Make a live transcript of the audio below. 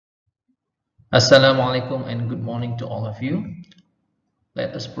Assalamualaikum and good morning to all of you.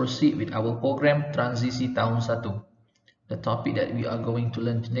 Let us proceed with our program Transisi Tahun 1. The topic that we are going to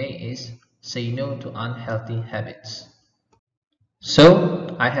learn today is Say No to Unhealthy Habits.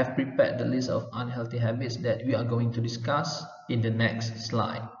 So, I have prepared the list of unhealthy habits that we are going to discuss in the next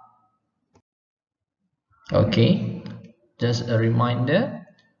slide. Okay, just a reminder,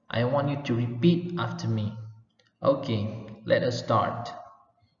 I want you to repeat after me. Okay, let us start.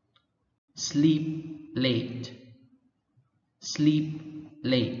 Sleep late. Sleep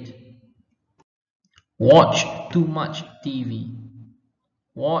late. Watch too much TV.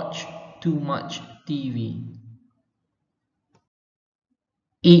 Watch too much TV.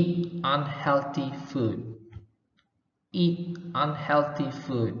 Eat unhealthy food. Eat unhealthy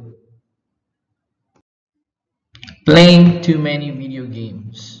food. Playing too many video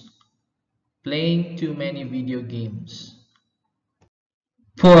games. Playing too many video games.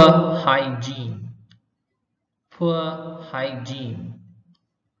 Poor hygiene. Poor hygiene.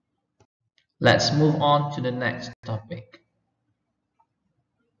 Let's move on to the next topic.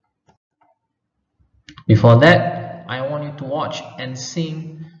 Before that, I want you to watch and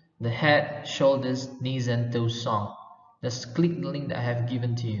sing the Head, Shoulders, Knees and Toes song. Just click the link that I have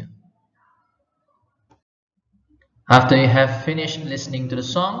given to you. After you have finished listening to the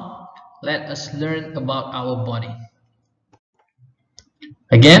song, let us learn about our body.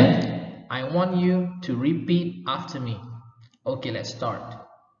 Again, I want you to repeat after me. Okay, let's start.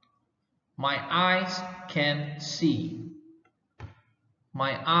 My eyes can see.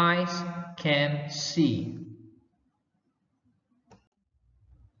 My eyes can see.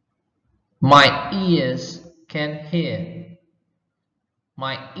 My ears can hear.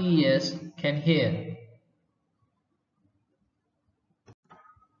 My ears can hear.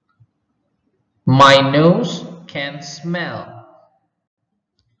 My nose can smell.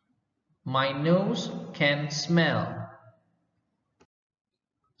 My nose can smell.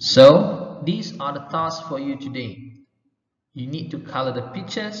 So, these are the tasks for you today. You need to color the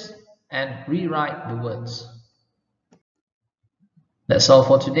pictures and rewrite the words. That's all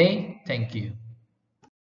for today. Thank you.